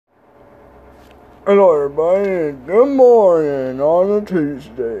Hello everybody, good morning on a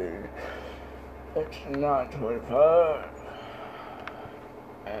Tuesday. It's 9:25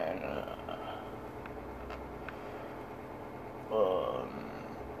 and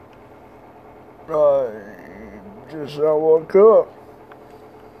I just woke up.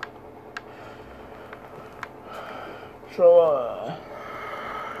 So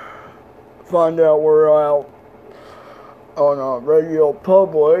find out we're out on Radio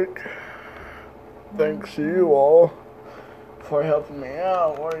Public. Thanks to you all for helping me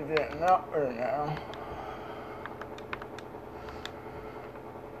out. We're getting out there now.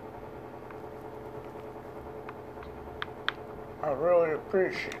 I really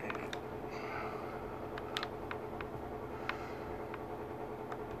appreciate it.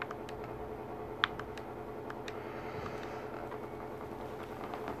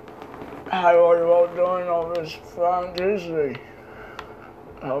 How are you all doing on this fine Tuesday?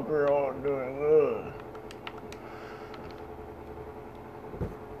 I hope you're all doing good.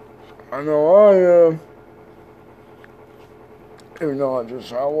 I know I am. Even though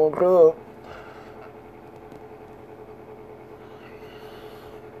I woke up.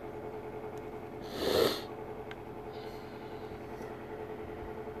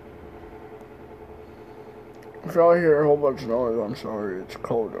 If y'all hear a whole bunch of noise, I'm sorry. It's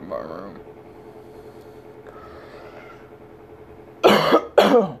cold in my room.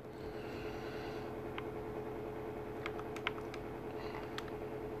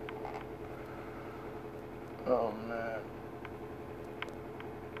 Oh man.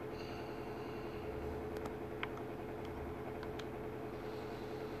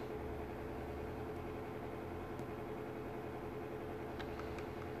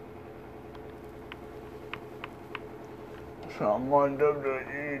 So I'm on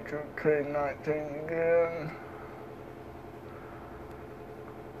WWE 2K19 again.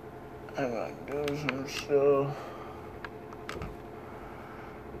 I gotta do some stuff.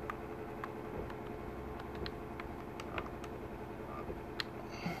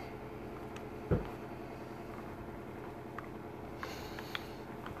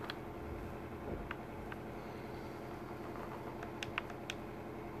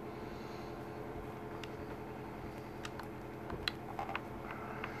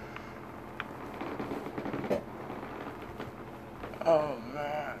 Oh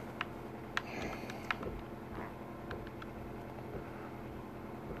man.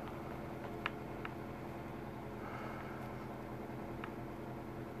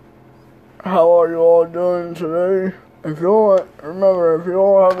 How are you all doing today? If you want, remember, if you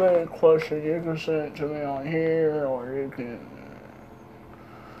all have any questions, you can send it to me on here, or you can,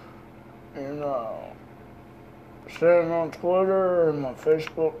 send it on Twitter or my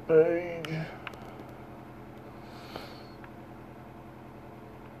Facebook page.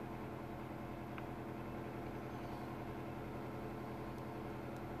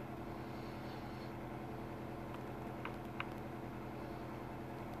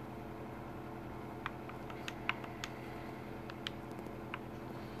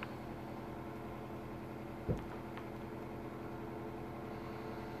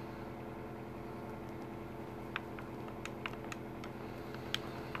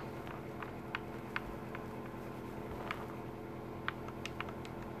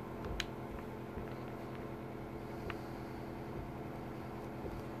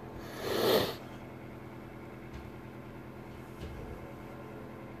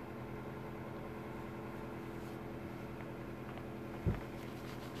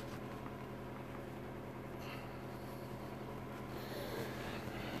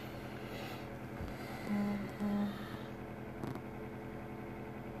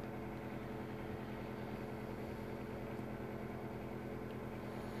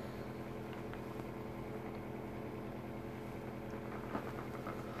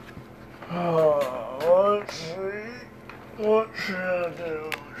 Let's see. What should I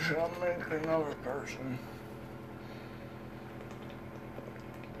do? Should I make another person?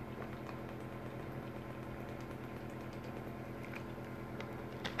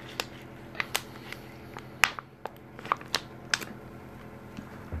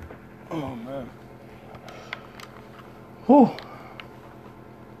 Oh man. Whew.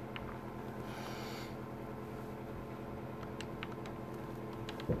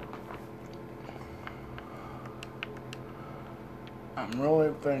 I'm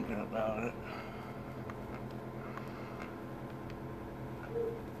really thinking about it.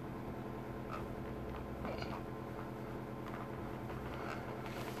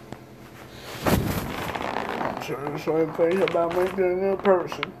 I'm seriously thinking about making a new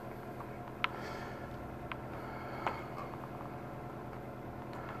person.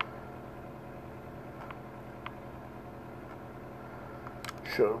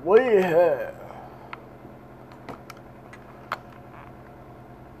 should we have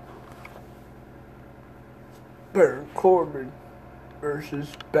Baron Corbin versus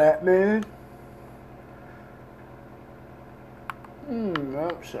Batman?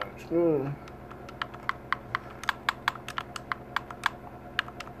 That sounds good.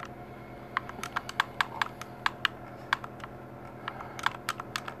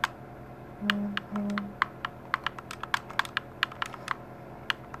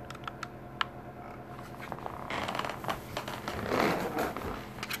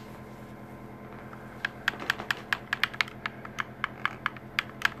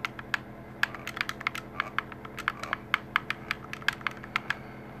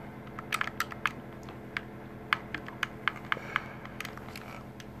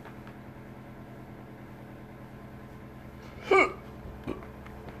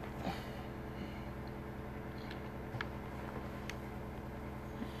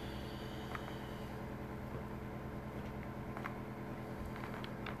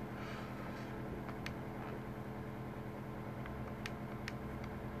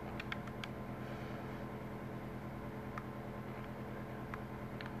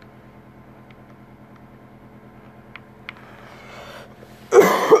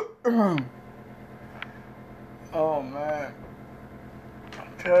 Oh man,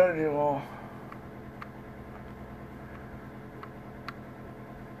 I'm telling you all.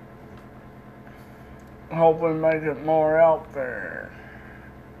 Hope we make it more out there.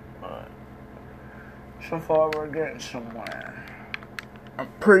 But so far we're getting somewhere. I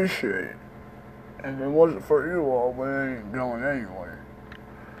appreciate it. If it wasn't for you all, we ain't going anywhere.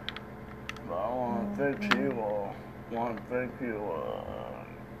 But I want to thank you all. I want to thank you,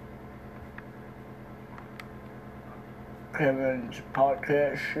 Kevin's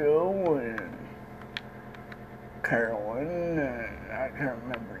podcast show and Carolyn, and I can't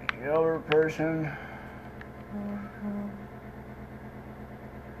remember the other person.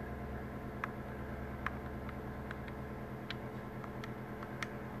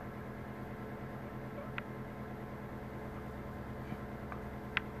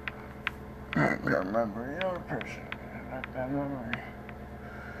 I can't remember the other person. I got that memory.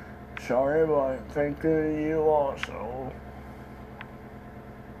 Sorry, but thank you also.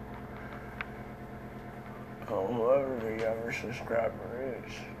 Whoever the other subscriber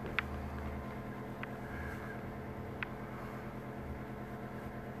is.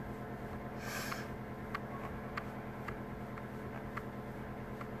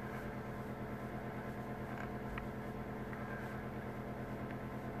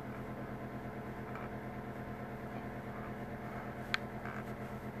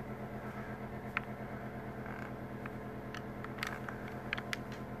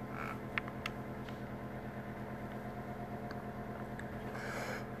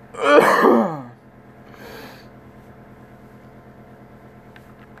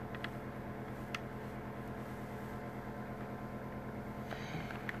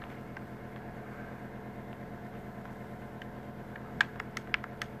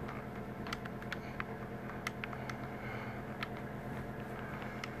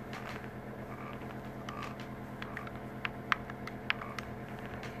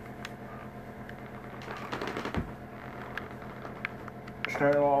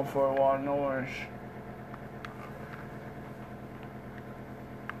 Turn it off for a lot of noise.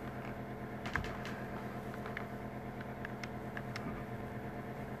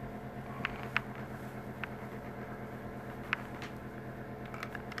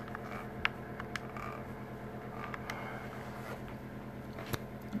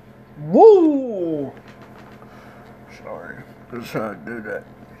 Woo! Sorry, just had to do that.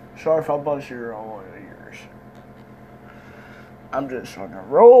 Sorry if I bust your all ears. I'm just on a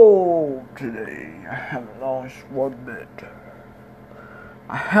roll today. I haven't lost one bit.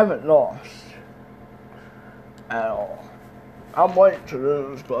 I haven't lost at all. I'm waiting to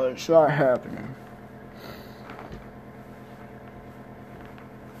lose, but it's not happening.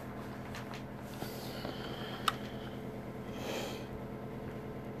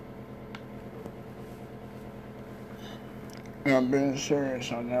 And I'm being serious,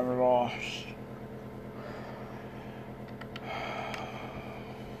 I never lost.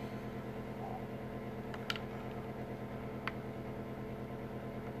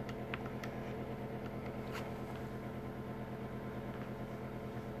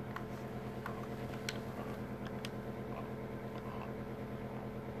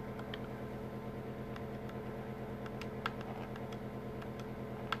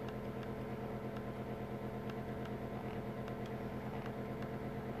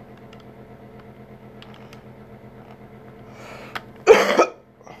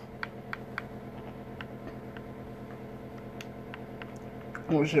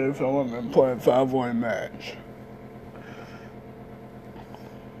 We'll see if I'm going to play a 5-way match.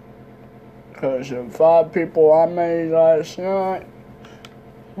 Because the 5 people I made last night,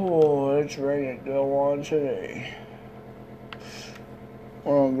 oh, it's ready to go on today.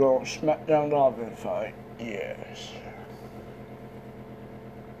 We're going to go SmackDown Live fight. Yes.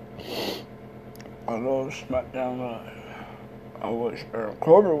 I love SmackDown Live. I wish Aaron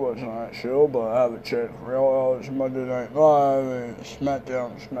Carter was on that show, but I haven't checked for real. It's Monday Night Live and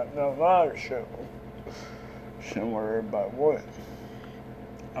SmackDown Live show. Seeing where everybody went.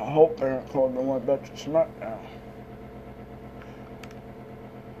 I hope Aaron Carter went back to SmackDown.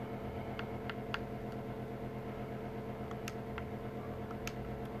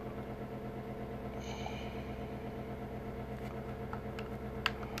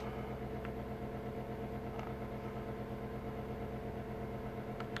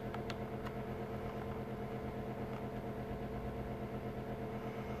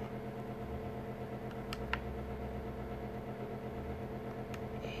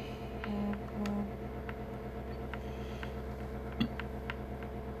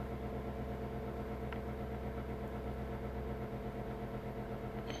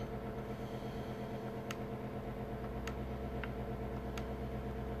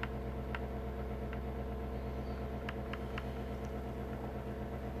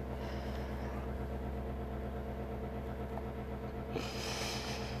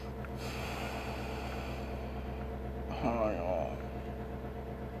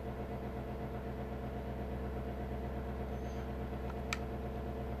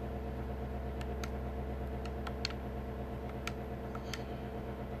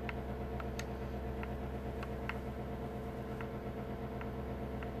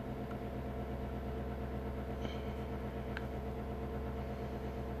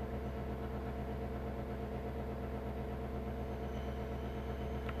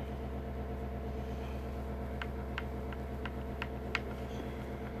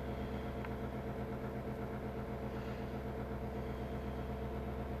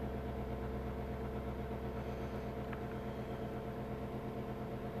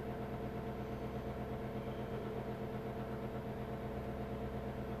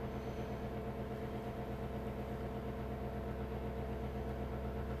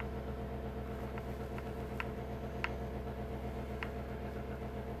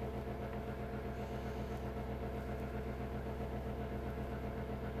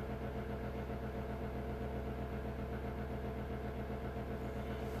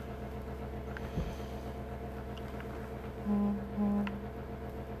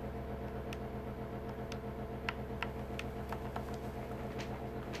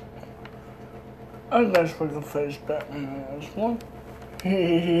 I guess we can face Batman in this one.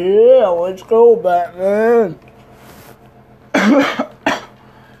 Yeah, let's go, Batman.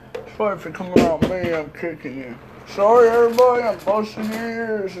 Sorry for coming out me, I'm kicking you. Sorry, everybody, I'm busting your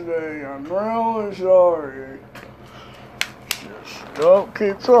ears today. I'm really sorry. Just stuff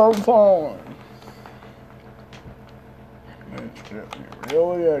keeps on falling. It's getting me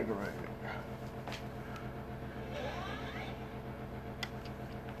really aggravated.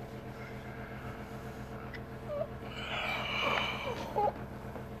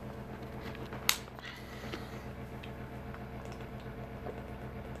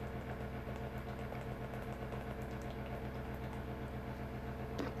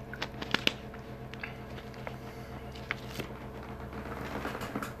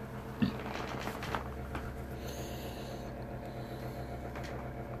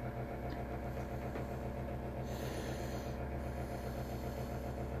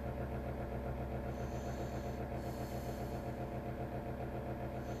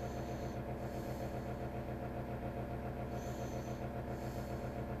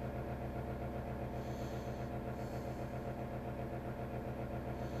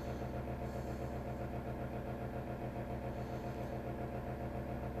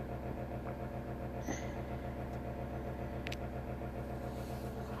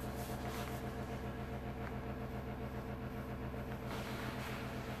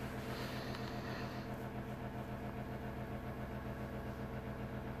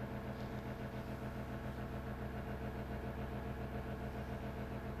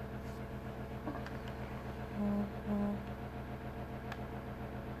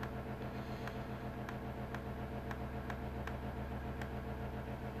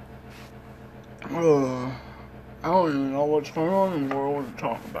 I don't even know what's going on in the world to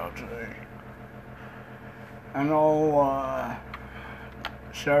talk about today. I know,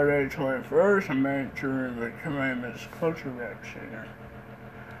 Saturday 21st, I made sure the Commandments Culture Rec Center.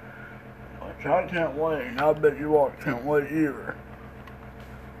 Which I can't wait, and I bet you all can't wait either.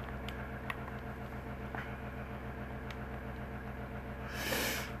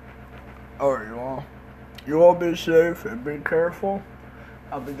 Alright, you all be safe and be careful.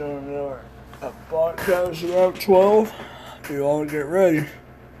 I'll be doing another podcast about 12. You all get ready.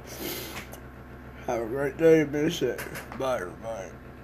 Have a great day and be safe. Bye.